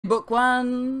Book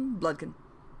 1, Bloodkin,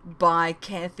 by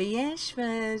Kathy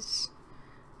Ashford.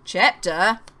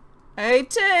 Chapter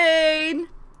 18.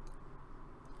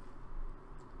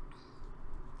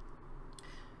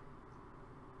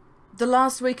 The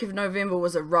last week of November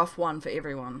was a rough one for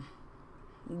everyone.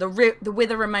 The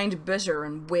weather remained bitter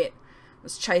and wet,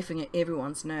 was chafing at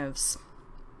everyone's nerves.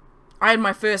 I had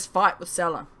my first fight with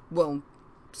Salah. Well,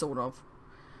 sort of.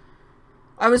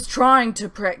 I was trying to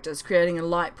practice creating a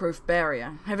light-proof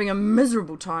barrier, having a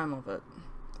miserable time of it.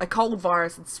 A cold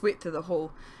virus had swept through the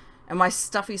hall, and my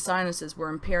stuffy sinuses were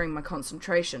impairing my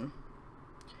concentration.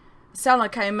 Salah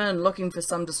came in looking for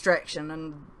some distraction,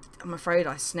 and I'm afraid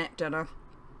I snapped at her.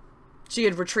 She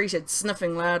had retreated,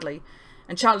 sniffing loudly,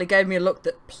 and Charlie gave me a look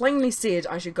that plainly said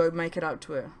I should go make it up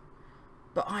to her.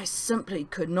 But I simply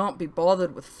could not be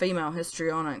bothered with female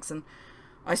histrionics, and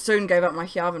I soon gave up my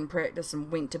Yavin practice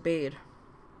and went to bed.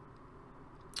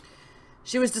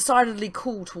 She was decidedly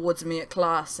cool towards me at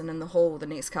class and in the hall the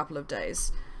next couple of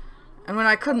days, and when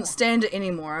I couldn't stand it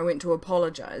anymore, I went to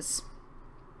apologise.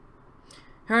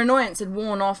 Her annoyance had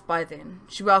worn off by then.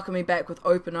 She welcomed me back with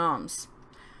open arms.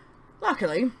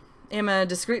 Luckily, Emma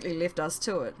discreetly left us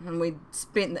to it, and we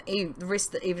spent the rest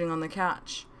of the evening on the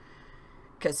couch,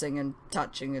 kissing and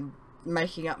touching and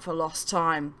making up for lost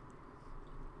time.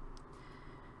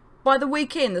 By the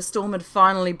weekend, the storm had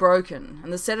finally broken,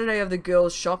 and the Saturday of the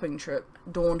girls' shopping trip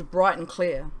dawned bright and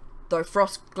clear, though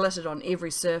frost glittered on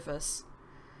every surface.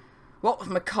 What with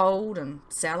my cold and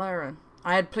Salah, and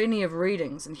I had plenty of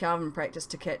readings and Yavin practice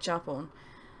to catch up on,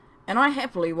 and I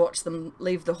happily watched them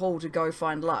leave the hall to go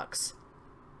find Lux.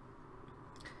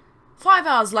 5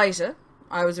 hours later,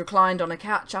 I was reclined on a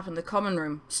couch up in the common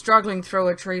room, struggling through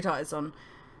a treatise on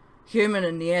human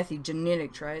and Neathi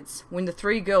genetic traits, when the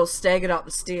three girls staggered up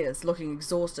the stairs, looking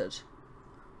exhausted.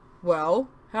 Well,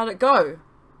 how'd it go?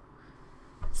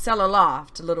 Salah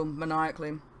laughed, a little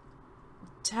maniacally.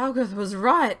 Talgoth was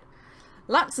right.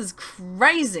 Lux is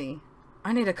crazy.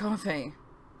 I need a coffee.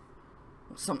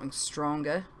 Something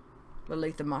stronger,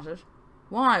 Lalitha muttered.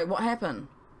 Why? What happened?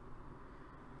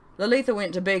 Lalitha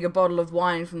went to beg a bottle of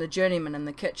wine from the journeyman in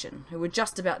the kitchen, who were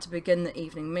just about to begin the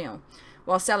evening meal,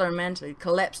 while Salah and Mantley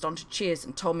collapsed onto chairs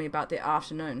and told me about their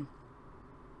afternoon.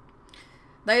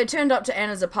 They had turned up to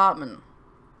Anna's apartment,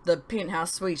 the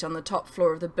penthouse suite on the top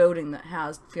floor of the building that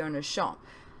housed Fiona's shop,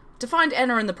 to find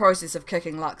Anna in the process of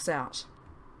kicking Lux out.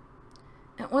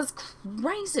 It was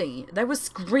crazy. They were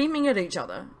screaming at each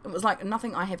other. It was like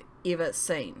nothing I have ever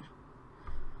seen.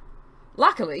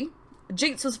 Luckily,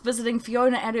 Jeets was visiting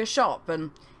Fiona at her shop,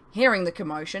 and hearing the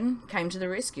commotion, came to the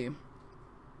rescue.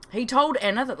 He told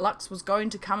Anna that Lux was going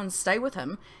to come and stay with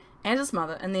him and his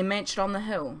mother in their mansion on the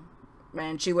hill,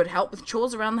 and she would help with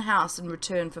chores around the house in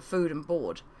return for food and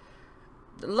board.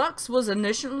 Lux was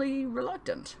initially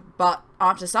reluctant, but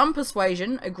after some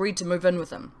persuasion, agreed to move in with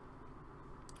him.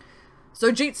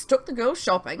 So Jeets took the girls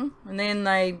shopping, and then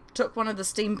they took one of the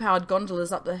steam-powered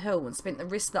gondolas up the hill and spent the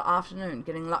rest of the afternoon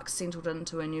getting Lux settled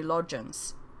into her new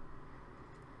lodgings.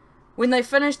 When they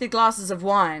finished their glasses of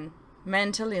wine,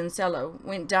 Mantilly and Salah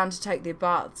went down to take their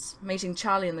baths, meeting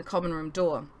Charlie in the common room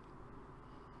door.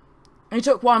 He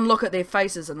took one look at their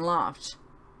faces and laughed.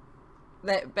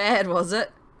 That bad, was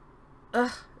it?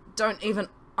 Ugh, don't even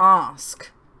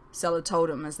ask, Salah told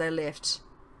him as they left.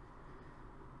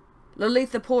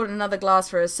 Lalitha poured another glass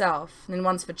for herself, then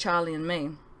once for Charlie and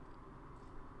me.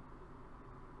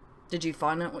 Did you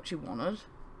find out what you wanted?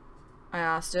 I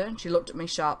asked her, and she looked at me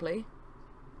sharply.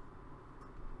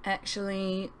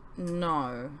 Actually,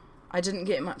 no. I didn't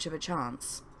get much of a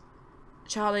chance.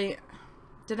 Charlie,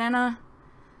 did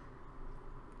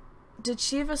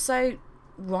she ever say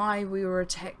why we were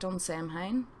attacked on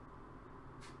Samhain?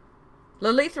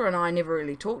 Lalitha and I never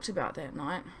really talked about that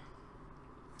night.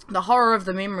 The horror of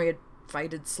the memory had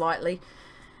faded slightly,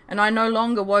 and I no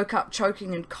longer woke up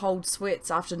choking in cold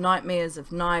sweats after nightmares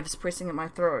of knives pressing at my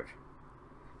throat.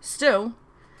 Still,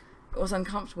 it was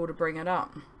uncomfortable to bring it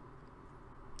up.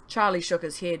 Charlie shook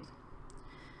his head.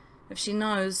 If she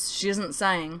knows, she isn't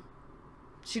saying.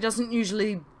 She doesn't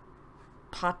usually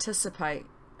participate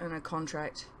in a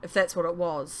contract, if that's what it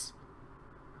was.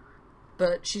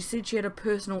 But she said she had a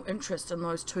personal interest in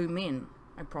those two men,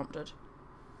 I prompted.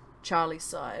 Charlie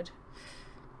sighed.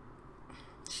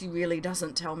 She really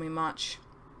doesn't tell me much.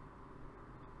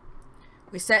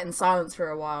 We sat in silence for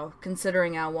a while,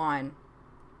 considering our wine.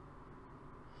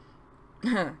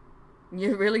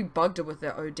 You really bugged her with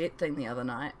that Odette thing the other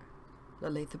night.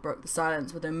 Lalitha broke the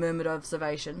silence with her murmured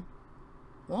observation.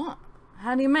 What?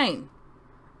 How do you mean?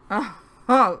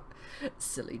 Oh,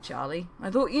 silly Charlie.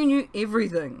 I thought you knew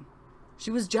everything.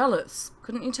 She was jealous.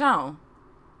 Couldn't you tell?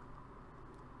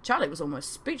 Charlie was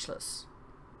almost speechless.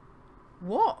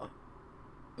 What?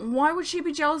 Why would she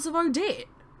be jealous of Odette?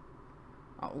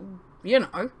 Oh, you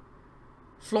know,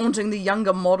 flaunting the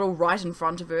younger model right in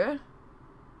front of her.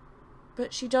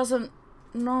 But she doesn't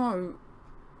know.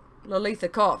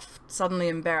 Lolitha coughed, suddenly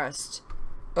embarrassed.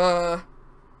 I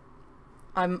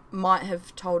might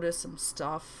have told her some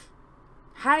stuff.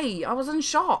 Hey, I was in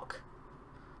shock.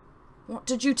 What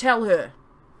did you tell her?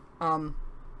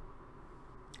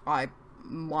 I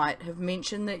might have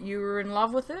mentioned that you were in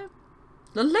love with her.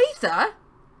 Lolitha?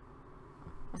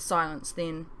 A silence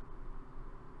then.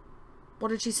 What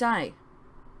did she say?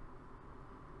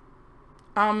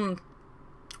 I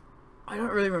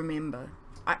don't really remember.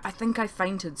 I think I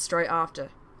fainted straight after.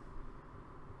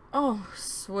 Oh,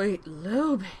 sweet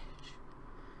little bitch.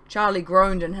 Charlie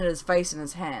groaned and hid his face in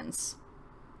his hands.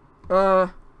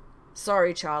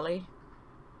 Sorry, Charlie.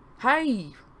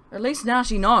 Hey, at least now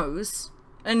she knows.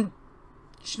 And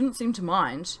she didn't seem to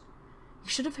mind.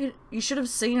 You should have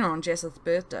seen her on Jess's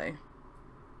birthday.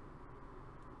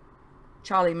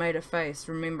 Charlie made a face,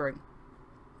 remembering.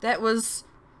 That was...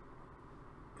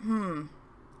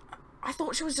 I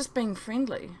thought she was just being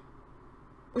friendly.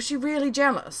 Was she really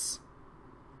jealous?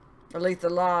 Lolitha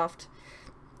laughed.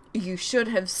 You should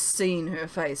have seen her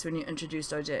face when you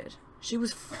introduced Odette. She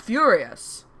was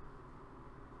furious.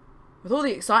 With all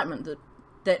the excitement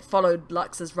that followed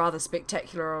Lux's rather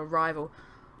spectacular arrival,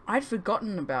 I'd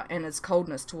forgotten about Anna's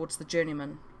coldness towards the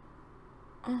journeyman.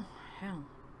 Oh, hell.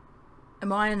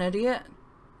 Am I an idiot?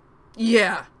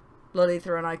 Yeah,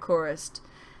 Lolitha and I chorused,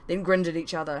 then grinned at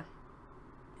each other.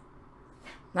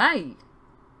 Hey,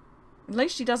 at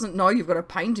least she doesn't know you've got a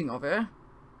painting of her.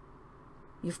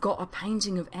 You've got a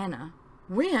painting of Anna?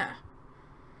 Where?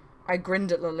 I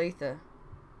grinned at Lolitha.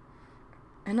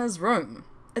 In his room.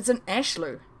 It's an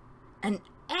ashlew. An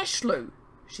ashlew,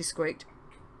 she squeaked.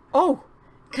 Oh,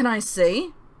 can I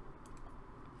see?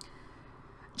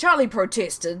 Charlie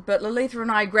protested, but Lolitha and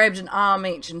I grabbed an arm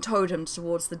each and towed him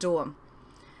towards the door.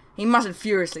 He muttered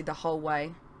furiously the whole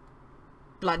way.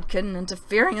 Bloodkin,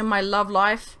 interfering in my love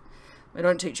life. We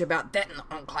don't teach you about that in the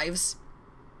enclaves.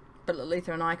 But Lolitha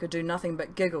and I could do nothing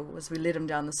but giggle as we led him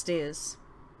down the stairs.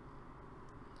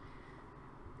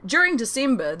 During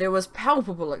December, there was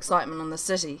palpable excitement in the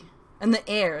city, in the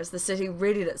air as the city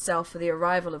readied itself for the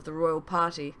arrival of the royal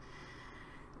party.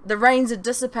 The rains had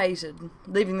dissipated,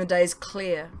 leaving the days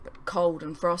clear, but cold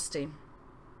and frosty.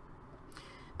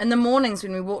 In the mornings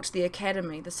when we walked to the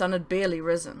academy, the sun had barely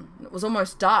risen, and it was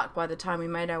almost dark by the time we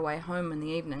made our way home in the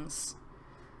evenings.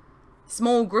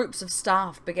 Small groups of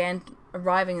staff began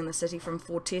arriving in the city from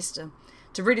Fortesta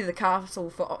to ready the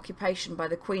castle for occupation by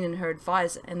the Queen and her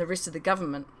advisor and the rest of the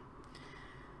government.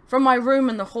 From my room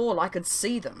in the hall I could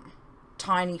see them,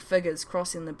 tiny figures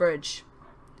crossing the bridge.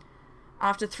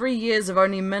 After 3 years of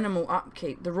only minimal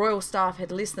upkeep, the royal staff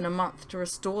had less than a month to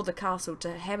restore the castle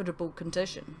to habitable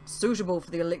condition, suitable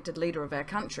for the elected leader of our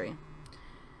country.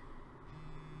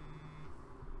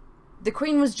 The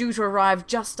Queen was due to arrive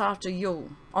just after Yule,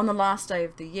 on the last day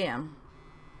of the year.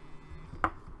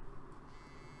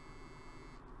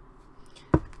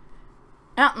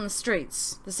 Out in the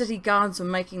streets, the city guards were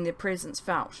making their presence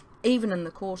felt, even in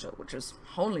the quarter, which was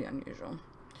wholly unusual.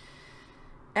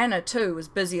 Anna, too, was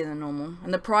busier than normal,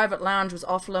 and the private lounge was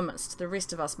off limits to the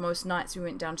rest of us most nights we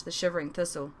went down to the Shivering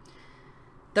Thistle,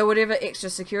 though whatever extra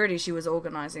security she was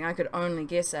organising I could only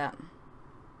guess at.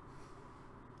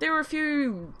 There were a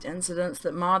few incidents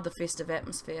that marred the festive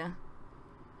atmosphere.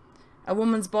 A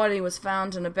woman's body was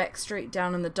found in a back street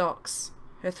down in the docks,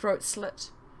 her throat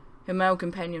slit, her male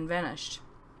companion vanished.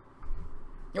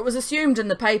 It was assumed in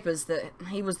the papers that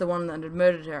he was the one that had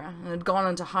murdered her and had gone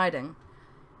into hiding,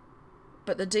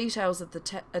 but the details of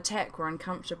the attack were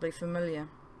uncomfortably familiar.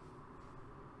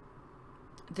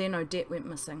 Then Odette went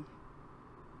missing.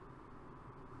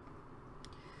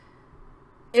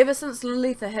 Ever since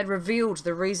Lolitha had revealed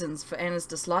the reasons for Anna's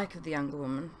dislike of the younger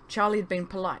woman, Charlie had been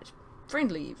polite,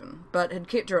 friendly even, but had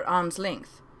kept her at arm's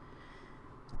length.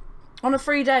 On a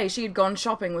free day she had gone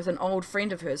shopping with an old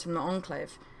friend of hers from the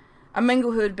Enclave, a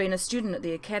mingle who had been a student at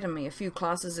the academy a few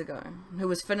classes ago, who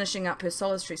was finishing up her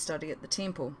solitary study at the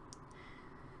temple.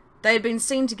 They had been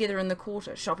seen together in the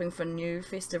quarter, shopping for new,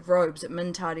 festive robes at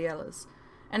Min Tardiella's,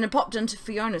 and had popped into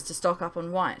Fiona's to stock up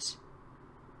on white.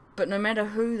 But no matter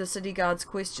who the city guards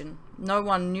questioned, no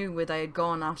one knew where they had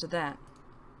gone after that.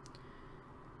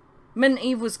 Min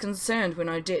Eve was concerned when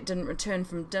Odette didn't return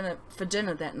for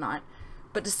dinner that night,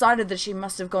 but decided that she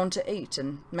must have gone to eat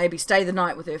and maybe stay the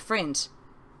night with her friend.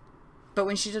 But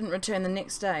when she didn't return the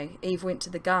next day, Eve went to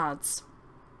the guards.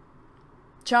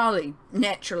 Charlie,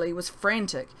 naturally, was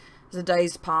frantic as the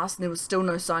days passed and there was still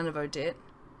no sign of Odette.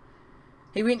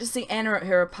 He went to see Anna at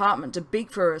her apartment to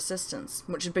beg for her assistance,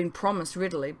 which had been promised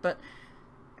readily, but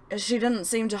she didn't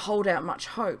seem to hold out much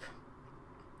hope.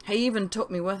 He even took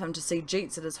me with him to see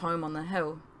Jeets at his home on the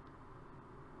hill.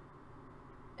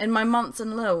 In my months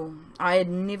in Lille, I had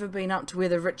never been up to where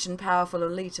the rich and powerful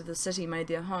elite of the city made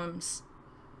their homes.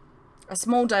 A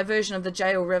small diversion of the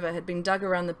Jail River had been dug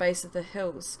around the base of the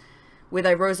hills, where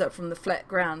they rose up from the flat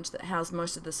ground that housed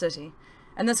most of the city,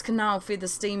 and this canal fed the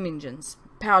steam engines,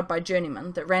 powered by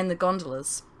journeymen, that ran the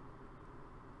gondolas.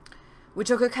 We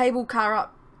took a cable car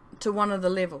up to one of the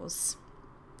levels.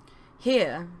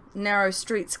 Here, narrow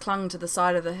streets clung to the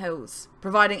side of the hills,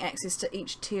 providing access to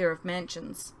each tier of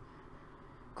mansions.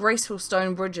 Graceful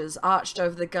stone bridges arched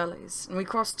over the gullies, and we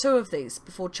crossed two of these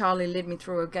before Charlie led me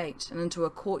through a gate and into a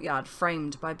courtyard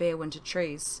framed by bare winter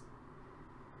trees.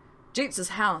 Jeets's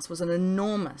house was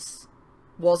enormous,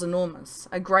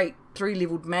 a great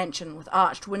three-levelled mansion with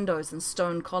arched windows and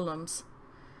stone columns.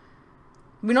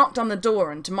 We knocked on the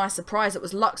door, and to my surprise it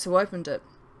was Lux who opened it.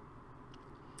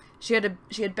 She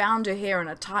had bound her hair in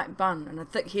a tight bun, and a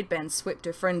thick headband swept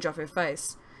her fringe off her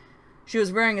face. She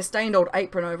was wearing a stained old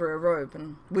apron over her robe,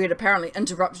 and we had apparently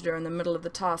interrupted her in the middle of the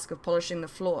task of polishing the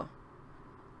floor.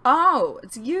 "Oh,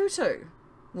 it's you two.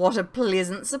 What a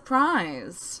pleasant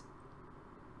surprise."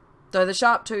 Though the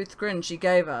sharp-toothed grin she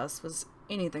gave us was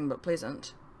anything but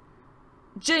pleasant.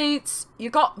 "Jeets, you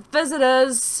got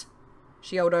visitors!"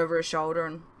 she yelled over her shoulder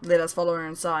and let us follow her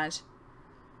inside.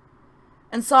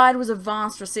 Inside was a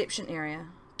vast reception area,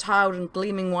 tiled in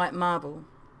gleaming white marble.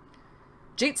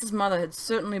 Jeets's mother had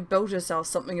certainly built herself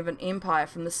something of an empire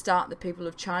from the start the people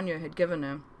of Chanyo had given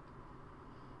her.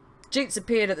 Jeets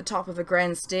appeared at the top of a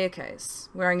grand staircase,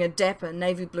 wearing a dapper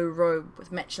navy blue robe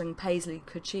with matching paisley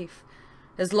kerchief,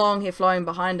 his long hair flowing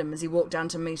behind him as he walked down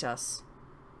to meet us.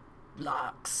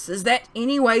 "Lux, is that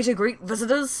any way to greet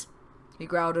visitors?" he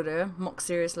growled at her, mock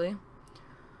seriously.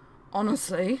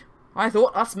 "Honestly, I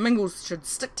thought us Mingles should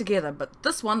stick together, but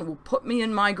this one will put me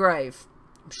in my grave.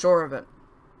 I'm sure of it."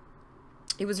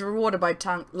 He was rewarded by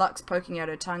Lux poking out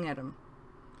her tongue at him.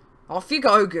 "Off you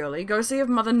go, girlie. Go see if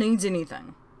Mother needs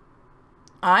anything."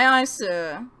 "Aye, aye,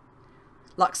 sir."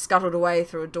 Lux scuttled away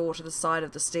through a door to the side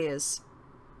of the stairs.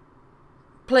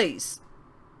 "Please,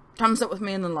 come sit with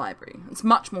me in the library. It's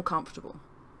much more comfortable."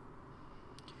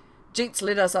 Jeets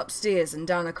led us upstairs and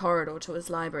down a corridor to his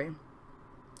library.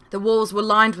 The walls were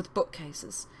lined with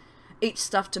bookcases, each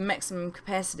stuffed to maximum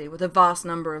capacity with a vast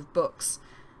number of books.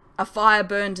 A fire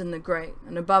burned in the grate,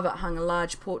 and above it hung a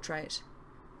large portrait.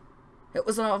 It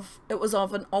was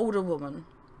of an older woman,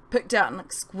 picked out in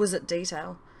exquisite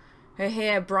detail, her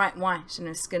hair bright white and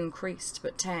her skin creased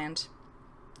but tanned.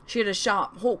 She had a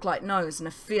sharp, hawk-like nose and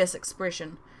a fierce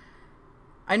expression.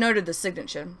 I noted the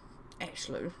signature.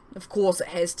 Ashlew. Of course it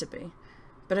has to be.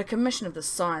 But a commission of this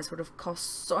size would have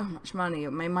cost so much money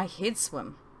it made my head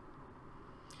swim.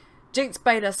 Jeets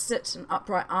bade us sit in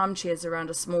upright armchairs around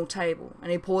a small table, and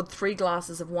he poured 3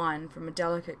 glasses of wine from a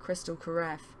delicate crystal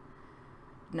carafe.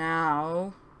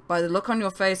 "Now, by the look on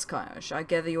your face, Kayosh, I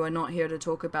gather you are not here to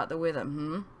talk about the weather,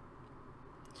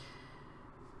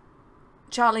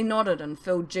 Charlie nodded and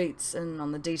filled Jeets in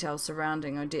on the details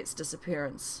surrounding Odette's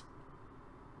disappearance.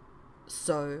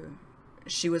 "So,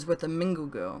 she was with a Mingle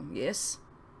girl, yes?"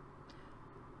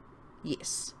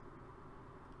 "Yes."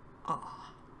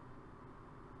 "Ah."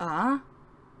 "Ah?"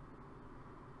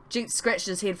 Jeets scratched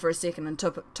his head for a second and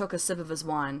took a sip of his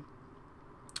wine.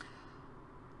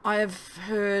 "I have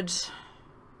heard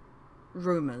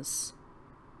rumours."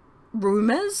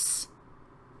 "Rumours?"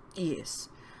 "Yes.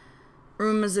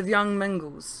 Rumours of young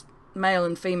Mingles, male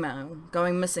and female,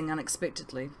 going missing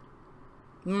unexpectedly.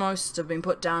 Most have been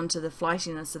put down to the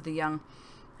flightiness of the young,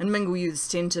 and Mingle youths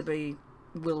tend to be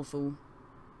willful."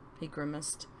 He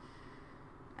grimaced.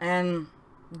 "And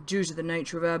due to the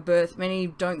nature of our birth, many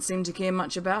don't seem to care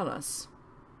much about us."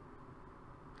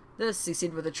 This he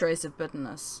said with a trace of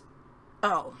bitterness.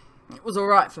 "Oh, it was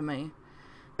alright for me.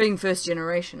 Being first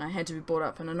generation, I had to be brought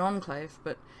up in an enclave,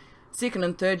 but second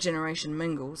and third generation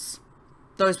Mingles,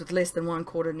 those with less than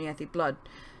 1/4 Neathi blood,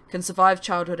 can survive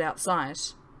childhood outside.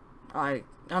 I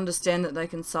understand that they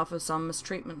can suffer some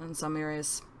mistreatment in some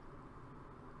areas."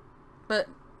 "But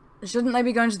shouldn't they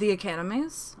be going to the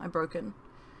academies?" I broke in.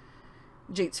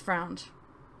 Jeets frowned.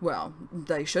 "Well,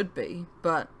 they should be,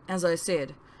 but, as I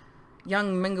said,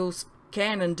 young Mingles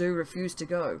can and do refuse to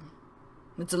go.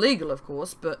 It's illegal, of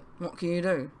course, but what can you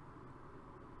do?"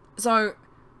 "So,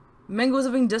 Mingles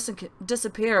have been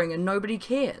disappearing and nobody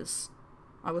cares?"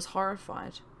 I was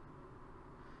horrified.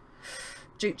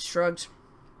 Jeets shrugged.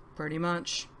 "Pretty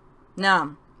much.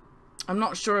 Now, I'm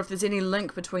not sure if there's any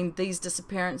link between these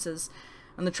disappearances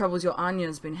and the troubles your Anya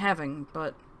has been having,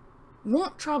 but...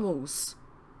 What troubles?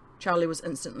 Charlie was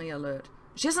instantly alert.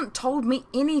 She hasn't told me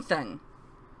anything.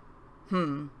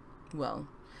 Well,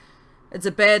 it's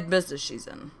a bad business she's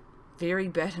in. Very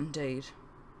bad indeed.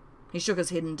 He shook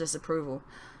his head in disapproval.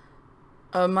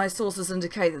 My sources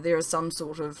indicate that there is some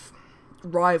sort of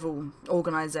rival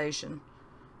organisation,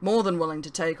 more than willing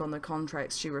to take on the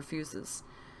contracts she refuses.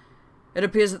 It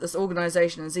appears that this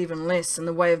organisation is even less in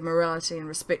the way of morality and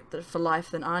respect for life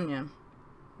than Anya.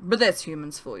 But that's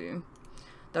humans for you.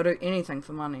 They'll do anything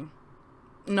for money.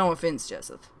 No offence,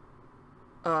 Joseph.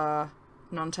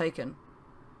 None taken.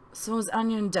 So is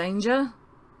Anya in danger?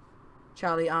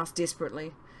 Charlie asked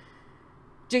desperately.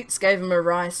 Jeets gave him a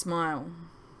wry smile.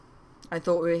 I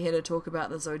thought we were here to talk about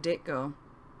the Odette girl.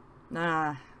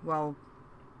 Well,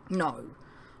 no.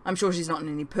 I'm sure she's not in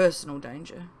any personal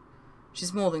danger.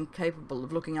 She's more than capable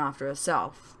of looking after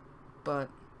herself. But...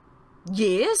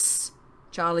 Yes?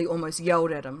 Charlie almost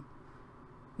yelled at him.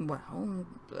 Well,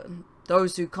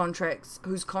 those whose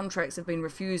contracts have been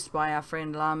refused by our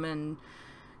friend Lamin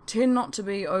tend not to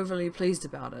be overly pleased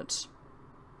about it.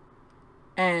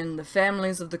 And the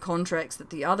families of the contracts that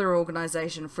the other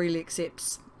organisation freely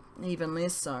accepts, even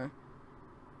less so.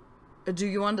 Do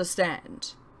you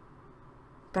understand?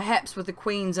 Perhaps with the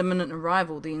Queen's imminent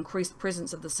arrival, the increased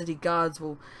presence of the city guards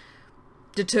will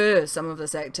deter some of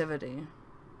this activity.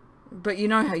 But you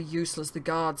know how useless the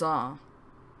guards are.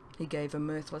 He gave a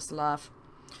mirthless laugh.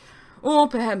 Or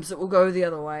perhaps it will go the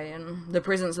other way, and the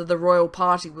presence of the royal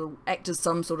party will act as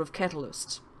some sort of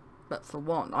catalyst. But for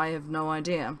what, I have no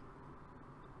idea.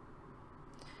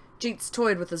 Jeets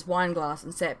toyed with his wine glass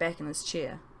and sat back in his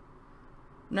chair.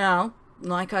 Now,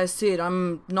 like I said,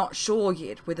 I'm not sure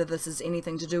yet whether this has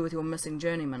anything to do with your missing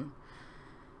journeyman.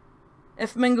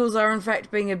 If Mingles are in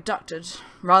fact being abducted,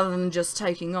 rather than just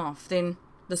taking off, then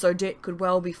this Odette could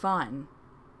well be fine.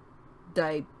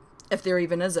 They, if there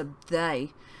even is a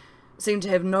they, seem to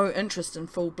have no interest in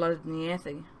full-blooded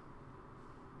Niathi.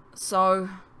 So,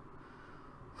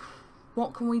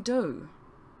 what can we do?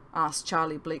 Asked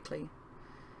Charlie bleakly.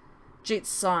 Jeets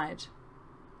sighed.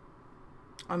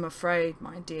 I'm afraid,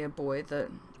 my dear boy,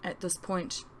 that at this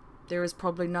point there is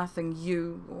probably nothing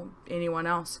you or anyone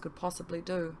else could possibly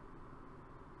do.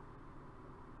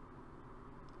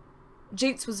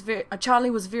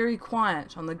 Charlie was very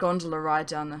quiet on the gondola ride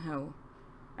down the hill,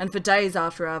 and for days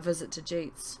after our visit to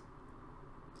Jeets.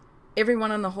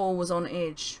 Everyone in the hall was on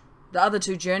edge, the other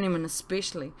two journeymen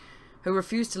especially, who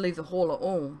refused to leave the hall at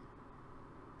all.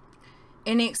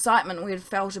 Any excitement we had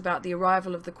felt about the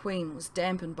arrival of the Queen was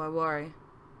dampened by worry.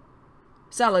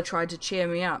 Salah tried to cheer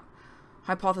me up,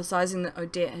 hypothesizing that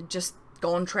Odette had just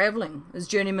gone travelling, as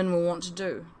journeymen will want to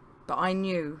do. But I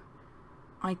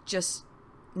just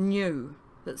knew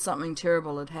that something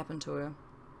terrible had happened to her.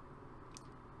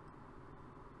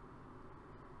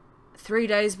 3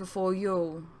 days before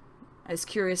Yule, as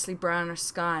curiously brownish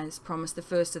skies promised the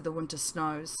first of the winter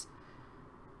snows,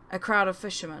 a crowd of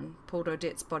fishermen pulled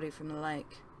Odette's body from the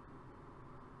lake.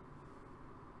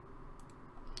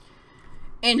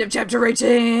 End of chapter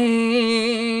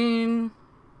 18!